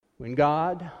When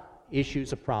God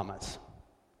issues a promise,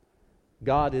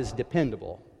 God is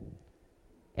dependable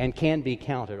and can be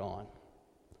counted on.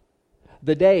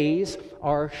 The days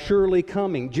are surely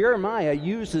coming. Jeremiah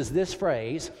uses this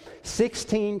phrase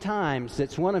 16 times.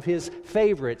 It's one of his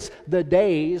favorites. The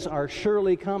days are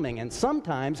surely coming. And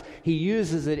sometimes he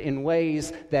uses it in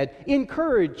ways that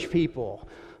encourage people,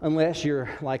 unless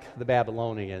you're like the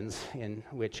Babylonians, in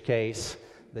which case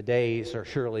the days are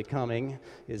surely coming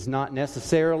is not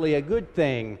necessarily a good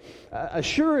thing.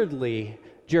 Assuredly,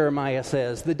 Jeremiah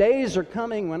says, the days are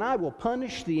coming when I will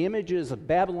punish the images of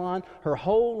Babylon. Her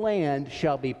whole land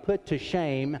shall be put to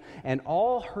shame, and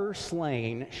all her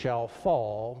slain shall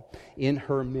fall in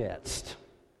her midst.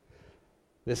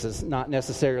 This is not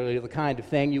necessarily the kind of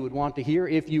thing you would want to hear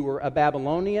if you were a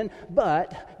Babylonian,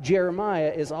 but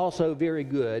Jeremiah is also very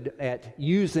good at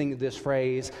using this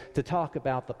phrase to talk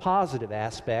about the positive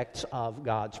aspects of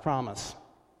God's promise.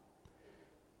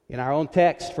 In our own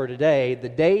text for today, the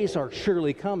days are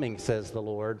surely coming, says the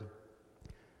Lord,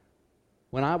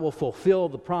 when I will fulfill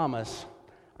the promise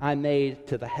I made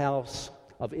to the house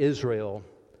of Israel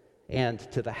and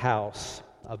to the house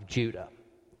of Judah.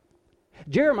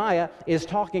 Jeremiah is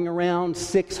talking around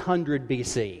 600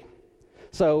 BC.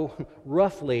 So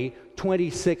roughly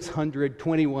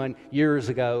 2,621 years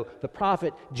ago, the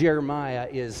prophet Jeremiah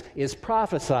is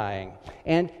prophesying.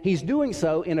 And he's doing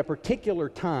so in a particular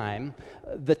time,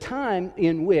 the time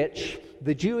in which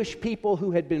the Jewish people who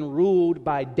had been ruled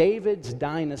by David's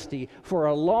dynasty for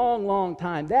a long, long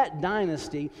time, that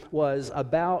dynasty was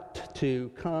about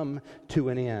to come to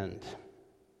an end.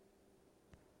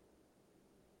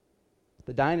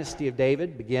 The dynasty of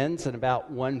David begins in about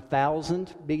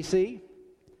 1000 BC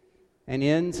and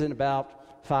ends in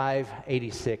about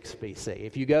 586 BC.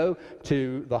 If you go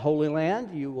to the Holy Land,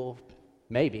 you will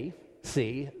maybe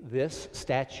see this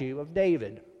statue of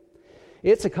David.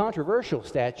 It's a controversial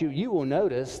statue. You will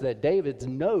notice that David's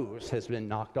nose has been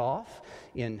knocked off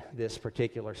in this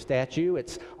particular statue.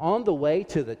 It's on the way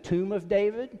to the tomb of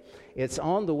David. It's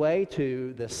on the way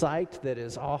to the site that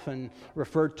is often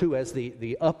referred to as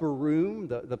the upper room,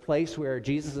 the place where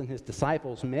Jesus and his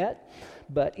disciples met.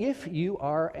 But if you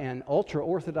are an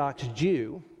ultra-Orthodox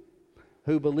Jew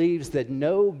who believes that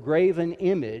no graven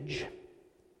image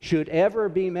should ever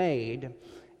be made,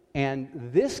 and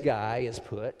this guy is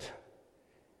put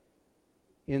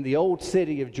in the old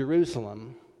city of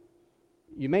Jerusalem,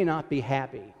 you may not be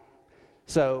happy.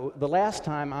 So the last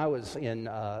time I was in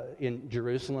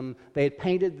Jerusalem, they had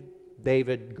painted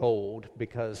David gold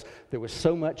because there was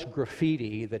so much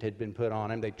graffiti that had been put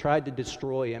on him. They tried to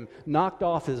destroy him, knocked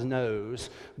off his nose,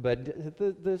 but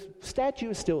the statue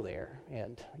is still there,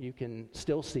 and you can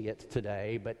still see it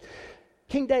today. But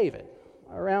King David,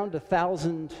 around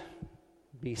 1000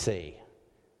 BC,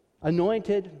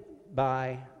 anointed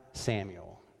by Samuel.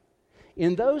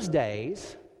 In those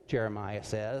days, Jeremiah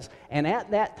says, and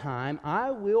at that time I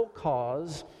will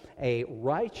cause a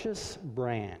righteous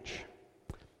branch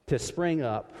to spring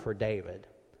up for David,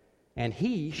 and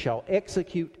he shall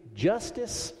execute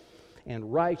justice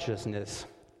and righteousness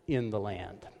in the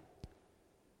land.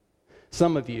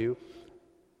 Some of you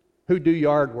who do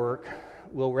yard work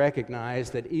will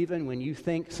recognize that even when you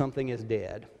think something is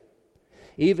dead,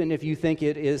 even if you think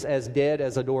it is as dead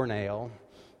as a doornail,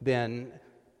 then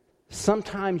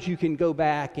sometimes you can go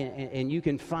back and you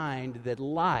can find that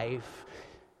life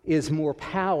is more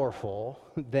powerful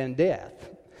than death.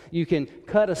 You can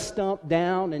cut a stump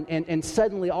down and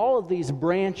suddenly all of these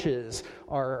branches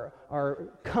are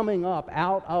coming up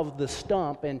out of the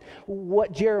stump. And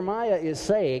what Jeremiah is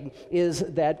saying is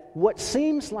that what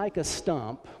seems like a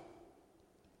stump,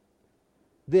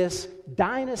 this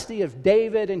dynasty of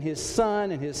David and his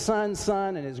son and his son's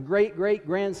son and his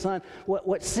great-great-grandson,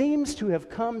 what seems to have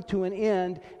come to an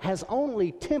end has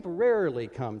only temporarily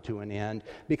come to an end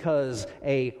because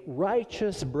a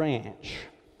righteous branch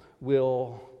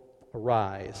will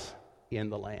arise in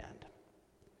the land.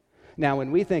 Now,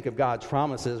 when we think of God's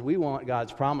promises, we want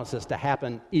God's promises to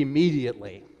happen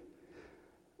immediately.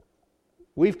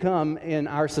 We've come in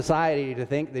our society to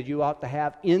think that you ought to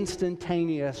have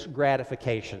instantaneous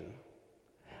gratification.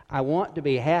 I want to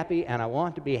be happy, and I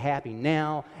want to be happy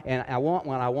now, and I want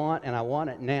what I want, and I want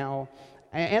it now.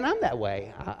 And I'm that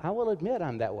way. I will admit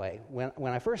I'm that way.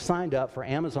 When I first signed up for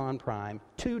Amazon Prime,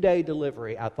 2-day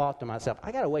delivery, I thought to myself,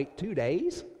 I got to wait 2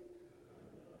 days?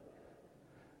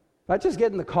 If I just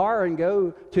get in the car and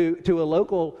go to a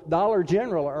local Dollar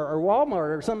General or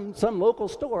Walmart or some local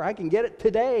store, I can get it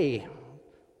today.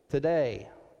 Today,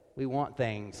 we want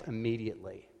things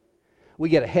immediately. We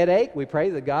get a headache, we pray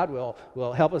that God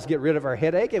will help us get rid of our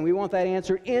headache, and we want that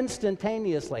answer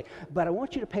instantaneously. But I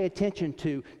want you to pay attention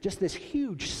to just this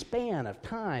huge span of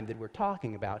time that we're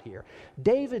talking about here.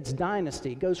 David's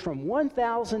dynasty goes from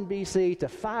 1000 BC to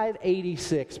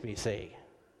 586 BC.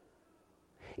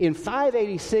 In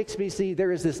 586 BC,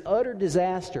 there is this utter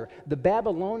disaster. The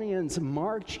Babylonians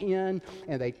march in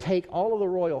and they take all of the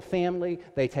royal family,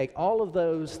 they take all of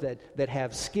those that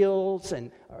have skills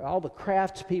and all the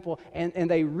craftspeople,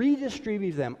 and they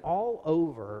redistribute them all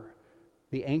over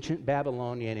the ancient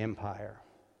Babylonian Empire.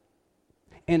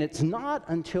 And it's not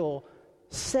until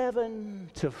 7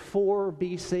 to 4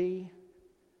 BC,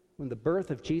 when the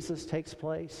birth of Jesus takes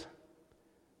place,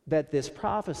 that this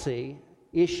prophecy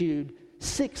issued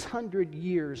 600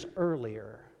 years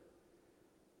earlier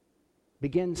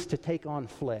begins to take on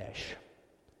flesh,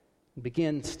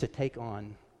 begins to take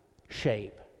on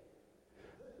shape.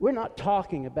 We're not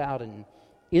talking about an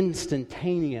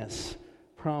instantaneous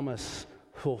promise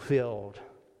fulfilled.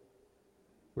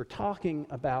 We're talking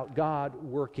about God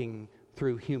working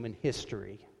through human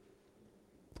history.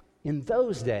 In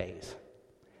those days,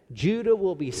 Judah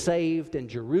will be saved and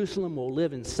Jerusalem will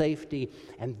live in safety.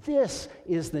 And this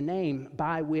is the name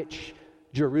by which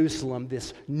Jerusalem,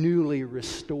 this newly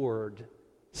restored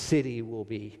city, will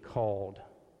be called.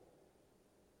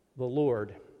 The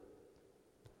Lord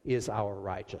is our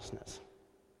righteousness.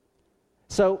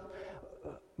 So,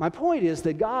 my point is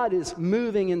that God is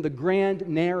moving in the grand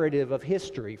narrative of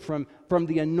history from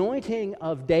the anointing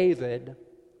of David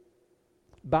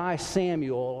by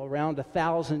Samuel around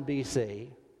 1000 BC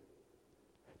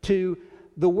to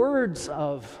the words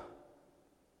of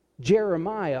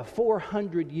Jeremiah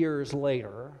 400 years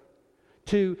later,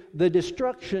 to the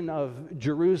destruction of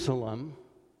Jerusalem,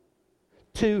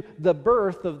 to the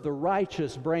birth of the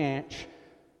righteous branch,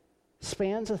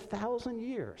 spans 1,000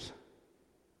 years.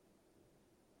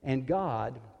 And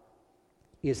God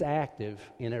is active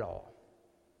in it all.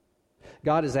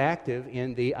 God is active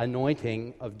in the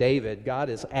anointing of David. God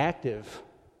is active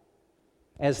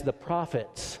as the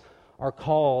prophets are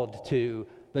called to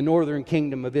the northern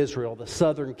kingdom of Israel, the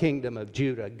southern kingdom of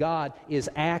Judah. God is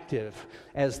active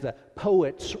as the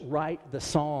poets write the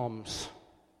Psalms,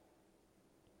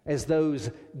 as those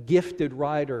gifted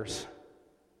writers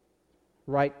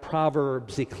write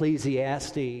Proverbs,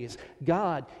 Ecclesiastes.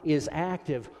 God is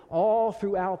active all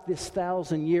throughout this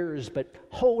 1,000 years, but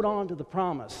hold on to the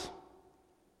promise.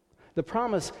 The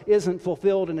promise isn't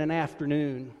fulfilled in an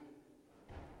afternoon.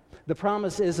 The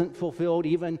promise isn't fulfilled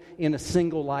even in a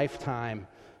single lifetime.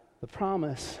 The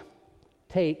promise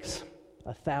takes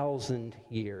 1,000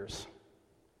 years.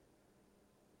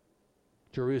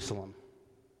 Jerusalem,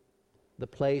 the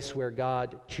place where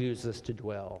God chooses to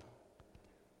dwell,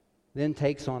 then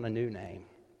takes on a new name.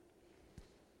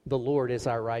 The Lord is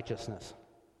our righteousness.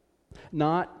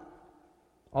 Not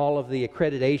all of the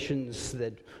accreditations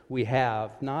that we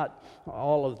have, not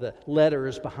all of the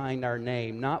letters behind our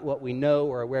name, not what we know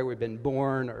or where we've been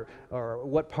born or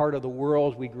what part of the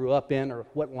world we grew up in or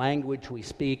what language we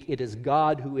speak. It is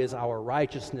God who is our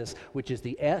righteousness, which is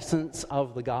the essence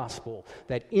of the gospel,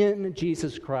 that in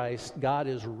Jesus Christ, God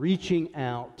is reaching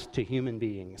out to human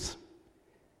beings.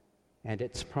 And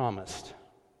it's promised.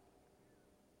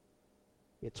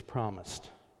 It's promised.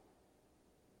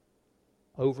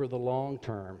 Over the long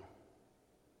term,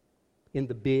 in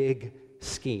the big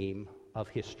scheme of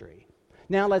history.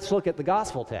 Now let's look at the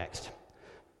gospel text.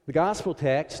 The gospel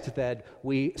text that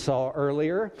we saw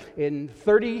earlier in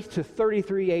 30 to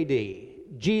 33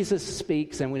 AD. Jesus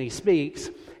speaks, and when he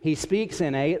speaks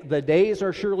in a "the days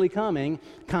are surely coming"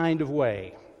 kind of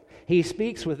way. He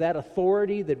speaks with that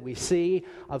authority that we see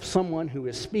of someone who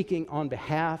is speaking on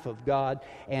behalf of God.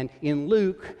 And in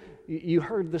Luke, you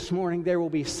heard this morning, there will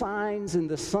be signs in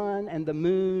the sun and the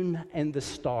moon and the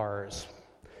stars.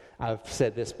 I've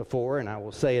said this before, and I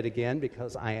will say it again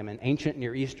because I am an ancient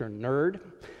Near Eastern nerd.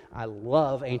 I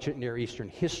love ancient Near Eastern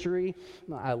history.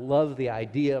 I love the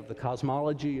idea of the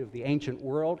cosmology of the ancient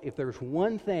world. If there's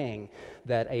one thing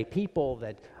that a people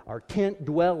that are tent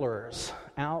dwellers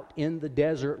out in the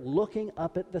desert looking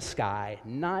up at the sky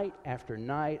night after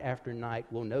night after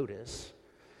night will notice,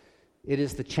 it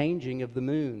is the changing of the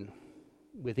moon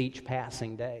with each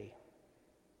passing day.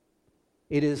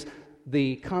 It is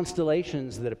the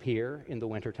constellations that appear in the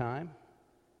wintertime,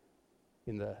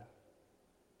 in the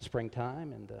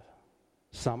springtime, in the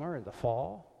summer, in the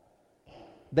fall.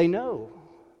 They know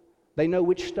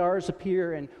which stars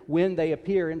appear and when they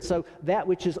appear. And so that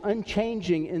which is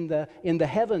unchanging in the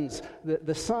heavens,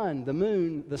 the sun, the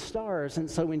moon, the stars. And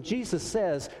so when Jesus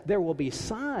says there will be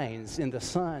signs in the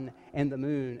sun and the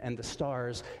moon and the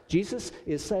stars, Jesus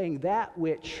is saying that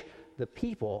which the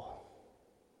people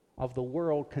of the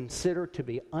world consider to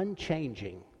be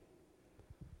unchanging,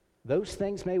 those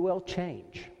things may well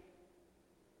change.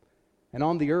 And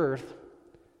on the earth,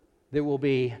 there will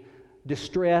be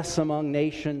distress among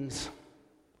nations,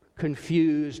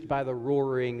 confused by the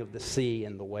roaring of the sea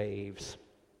and the waves.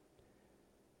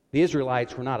 The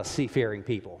Israelites were not a seafaring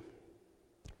people.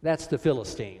 That's the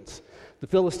Philistines. The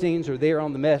Philistines are there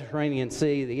on the Mediterranean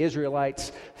Sea. The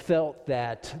Israelites felt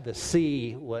that the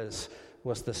sea was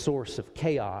the source of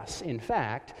chaos. In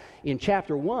fact, in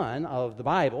chapter 1 of the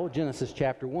Bible, Genesis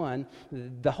chapter 1,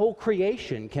 the whole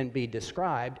creation can be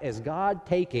described as God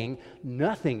taking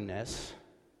nothingness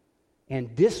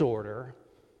and disorder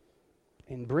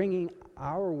and bringing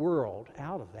our world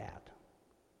out of that.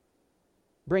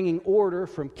 Bringing order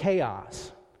from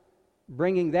chaos.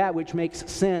 Bringing that which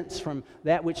makes sense from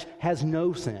that which has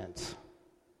no sense.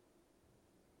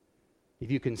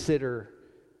 If you consider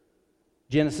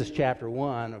Genesis chapter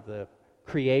 1 of the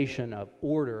creation of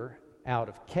order out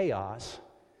of chaos,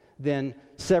 then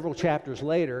several chapters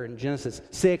later in Genesis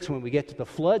 6, when we get to the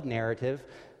flood narrative,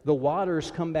 the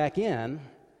waters come back in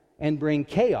and bring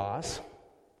chaos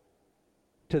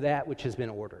to that which has been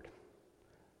ordered.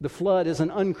 The flood is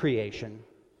an uncreation,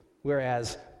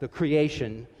 whereas the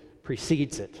creation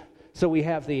precedes it. So we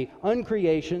have the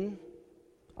uncreation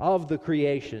of the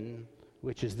creation,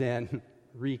 which is then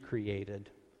recreated.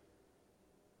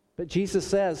 But Jesus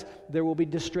says there will be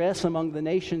distress among the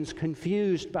nations,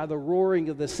 confused by the roaring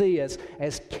of the sea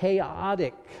as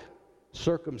chaotic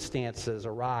circumstances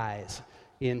arise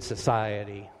in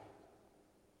society.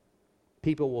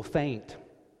 People will faint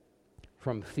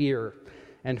from fear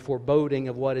and foreboding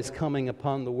of what is coming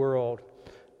upon the world.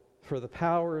 For the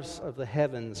powers of the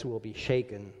heavens will be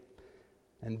shaken,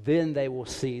 and then they will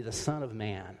see the Son of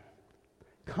Man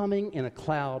coming in a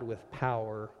cloud with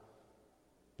power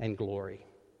and glory.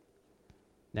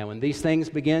 Now, when these things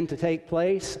begin to take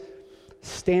place,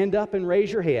 stand up and raise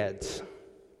your heads,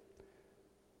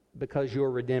 because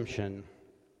your redemption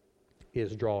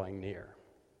is drawing near.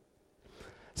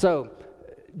 So,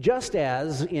 just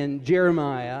as in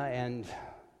Jeremiah and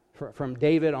from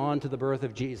David on to the birth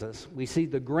of Jesus, we see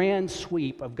the grand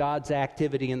sweep of God's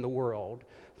activity in the world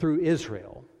through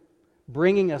Israel,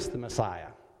 bringing us the Messiah.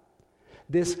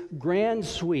 This grand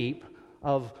sweep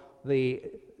of the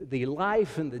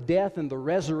life and the death and the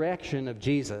resurrection of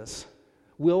Jesus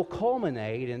will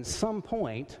culminate in some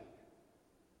point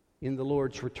in the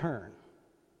Lord's return.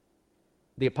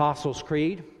 The Apostles'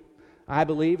 Creed: I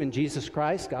believe in Jesus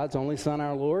Christ, God's only Son,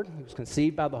 our Lord, who was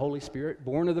conceived by the Holy Spirit,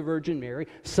 born of the Virgin Mary,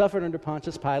 suffered under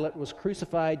Pontius Pilate, was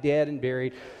crucified, dead, and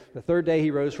buried. The third day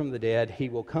he rose from the dead. He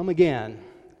will come again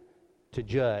to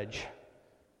judge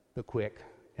the quick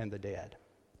and the dead.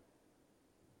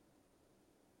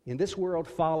 In this world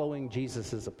following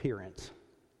Jesus' appearance,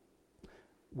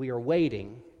 we are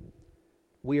waiting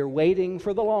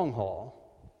for the long haul,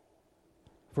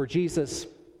 for Jesus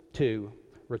to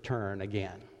return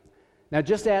again. Now,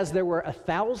 just as there were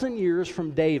 1,000 years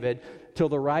from David till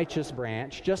the righteous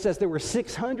branch, just as there were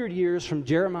 600 years from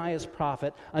Jeremiah's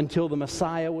prophet until the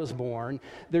Messiah was born,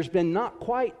 there's been not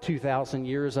quite 2,000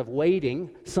 years of waiting,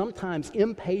 sometimes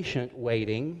impatient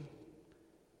waiting,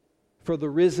 for the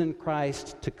risen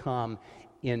Christ to come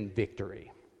in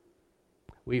victory.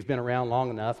 We've been around long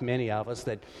enough, many of us,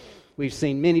 that we've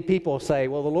seen many people say,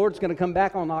 well, the Lord's going to come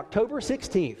back on October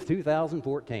 16th,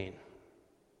 2014.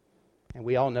 And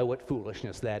we all know what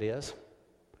foolishness that is.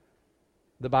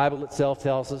 The Bible itself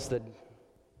tells us that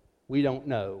we don't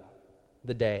know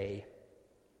the day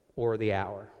or the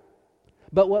hour.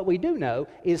 But what we do know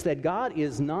is that God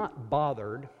is not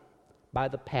bothered by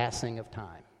the passing of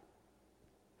time.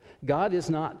 God is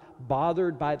not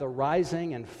bothered by the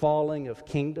rising and falling of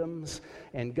kingdoms,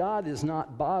 and God is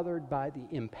not bothered by the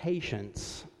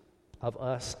impatience of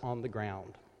us on the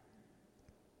ground.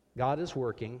 God is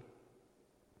working.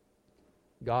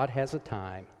 God has a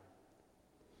time,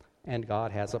 and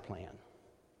God has a plan.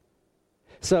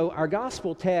 So our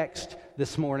gospel text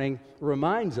this morning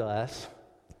reminds us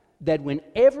that when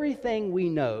everything we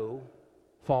know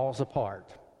falls apart,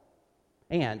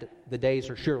 and the days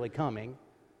are surely coming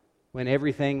when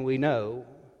everything we know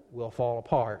will fall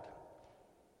apart,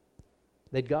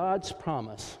 that God's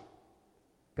promise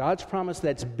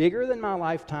that's bigger than my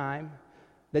lifetime,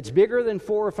 that's bigger than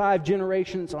 4 or 5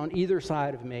 generations on either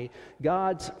side of me,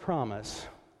 God's promise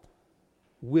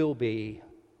will be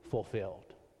fulfilled.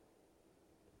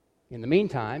 In the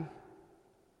meantime,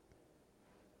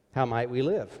 how might we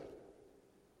live?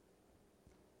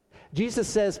 Jesus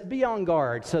says, be on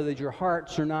guard so that your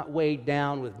hearts are not weighed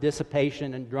down with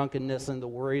dissipation and drunkenness and the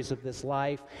worries of this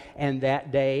life, and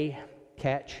that day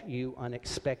catch you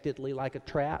unexpectedly like a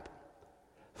trap,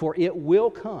 for it will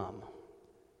come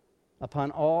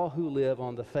upon all who live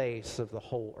on the face of the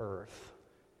whole earth.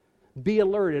 Be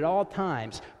alert at all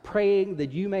times, praying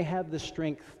that you may have the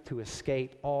strength to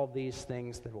escape all these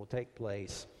things that will take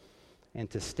place and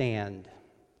to stand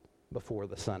before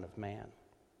the Son of Man.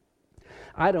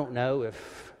 I don't know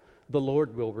if the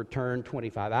Lord will return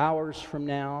 25 hours from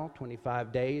now,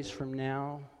 25 days from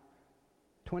now,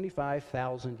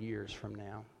 25,000 years from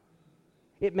now.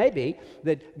 It may be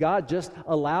that God just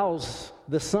allows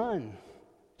the sun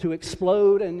to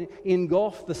explode and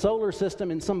engulf the solar system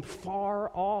in some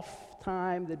far-off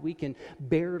time that we can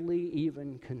barely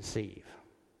even conceive.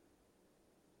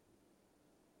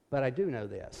 But I do know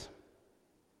this.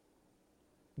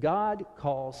 God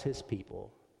calls His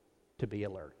people to be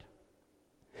alert.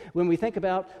 When we think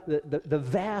about the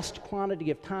vast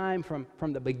quantity of time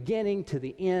from the beginning to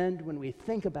the end, when we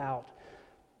think about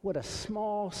what a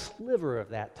small sliver of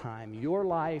that time your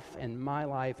life and my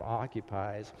life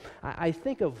occupies, I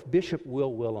think of Bishop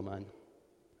Will Willimon,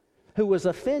 who was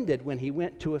offended when he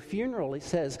went to a funeral. He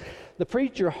says, the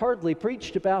preacher hardly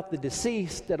preached about the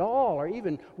deceased at all or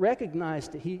even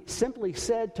recognized it. He simply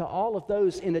said to all of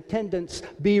those in attendance,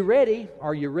 be ready.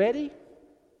 Are you ready?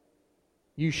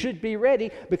 You should be ready,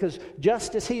 because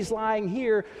just as he's lying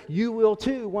here, you will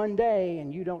too one day,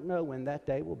 and you don't know when that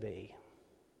day will be.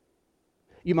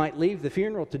 You might leave the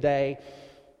funeral today,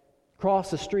 cross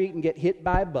the street, and get hit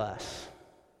by a bus.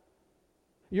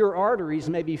 Your arteries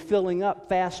may be filling up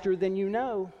faster than you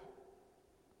know,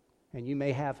 and you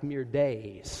may have mere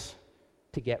days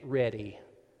to get ready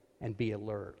and be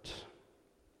alert.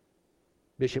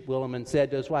 Bishop Willimon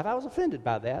said to his wife, I was offended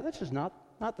by that. That's just not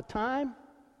the time,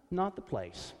 not the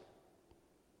place.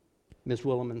 Ms.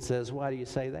 Willimon says, why do you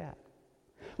say that?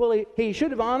 Well, he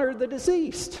should have honored the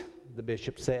deceased, the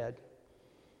bishop said.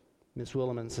 Ms.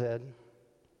 Willimon said,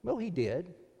 well, he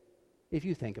did, if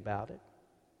you think about it.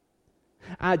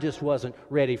 I just wasn't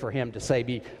ready for him to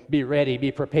say, be ready,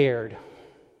 be prepared.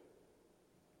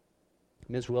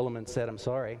 Ms. Willimon said, I'm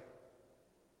sorry,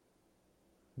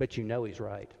 but you know he's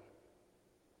right.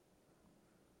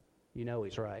 You know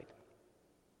he's right.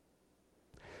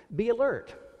 Be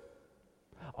alert.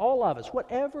 All of us,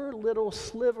 whatever little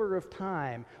sliver of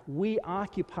time we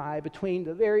occupy between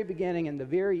the very beginning and the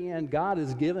very end, God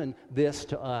has given this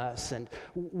to us, and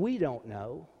we don't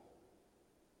know.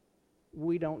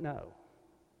 We don't know.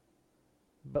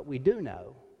 But we do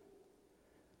know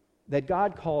that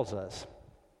God calls us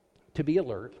to be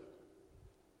alert.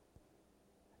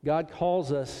 God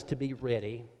calls us to be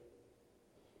ready.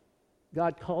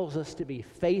 God calls us to be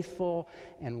faithful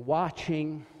and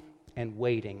watching and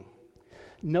waiting,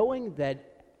 knowing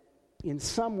that in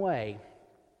some way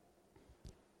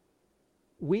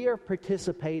we are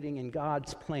participating in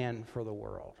God's plan for the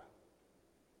world.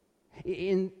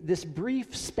 In this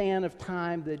brief span of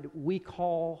time that we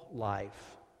call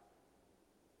life,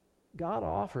 God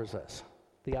offers us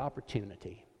the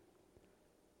opportunity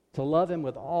to love Him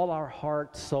with all our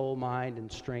heart, soul, mind,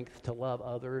 and strength, to love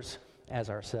others as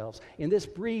ourselves. In this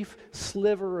brief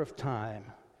sliver of time,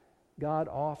 God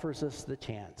offers us the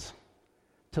chance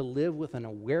to live with an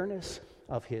awareness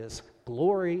of His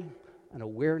glory, an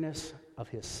awareness of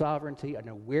His sovereignty, an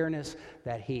awareness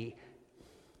that He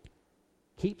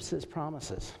keeps His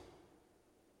promises.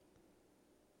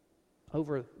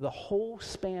 Over the whole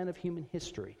span of human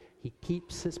history, He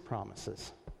keeps His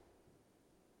promises.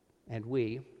 And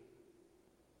we,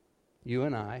 you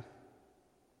and I,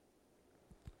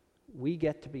 we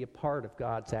get to be a part of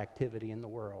God's activity in the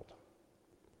world.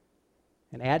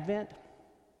 And Advent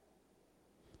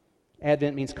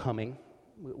means coming.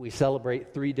 We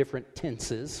celebrate 3 different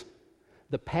tenses.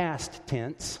 The past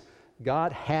tense,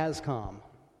 God has come.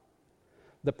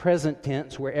 The present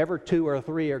tense, wherever 2 or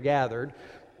 3 are gathered,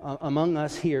 among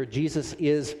us here, Jesus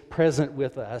is present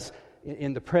with us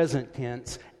in the present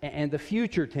tense. And the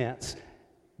future tense,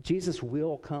 Jesus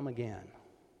will come again.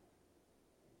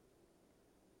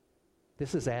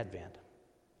 This is Advent.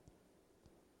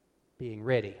 Being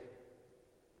ready,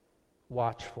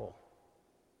 watchful,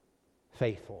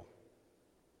 faithful,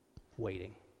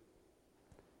 waiting.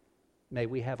 May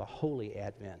we have a holy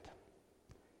Advent.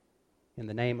 In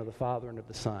the name of the Father, and of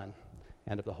the Son,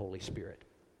 and of the Holy Spirit.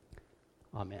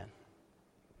 Amen.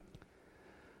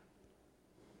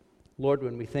 Lord,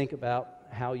 when we think about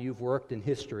how you've worked in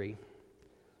history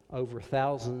over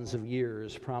thousands of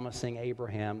years, promising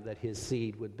Abraham that his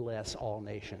seed would bless all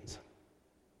nations,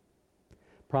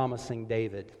 promising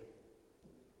David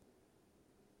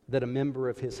that a member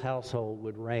of his household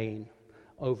would reign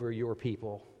over your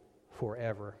people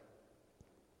forever.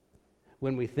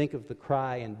 when we think of the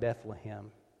cry in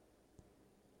Bethlehem,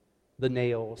 the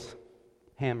nails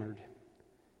hammered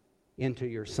into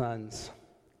your son's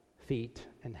feet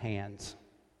and hands.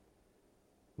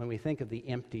 When we think of the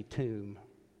empty tomb,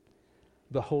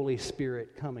 the Holy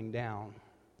Spirit coming down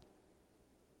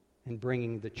and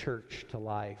bringing the church to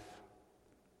life.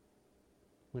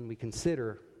 When we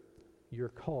consider your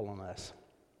call on us,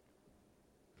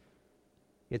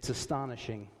 it's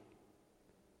astonishing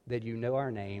that you know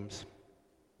our names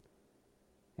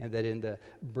and that in the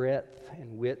breadth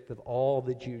and width of all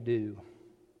that you do,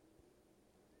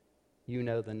 you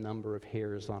know the number of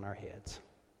hairs on our heads.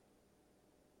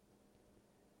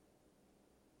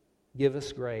 Give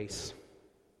us grace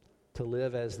to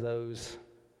live as those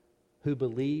who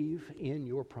believe in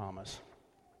your promise.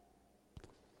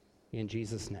 In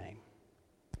Jesus' name,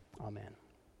 amen.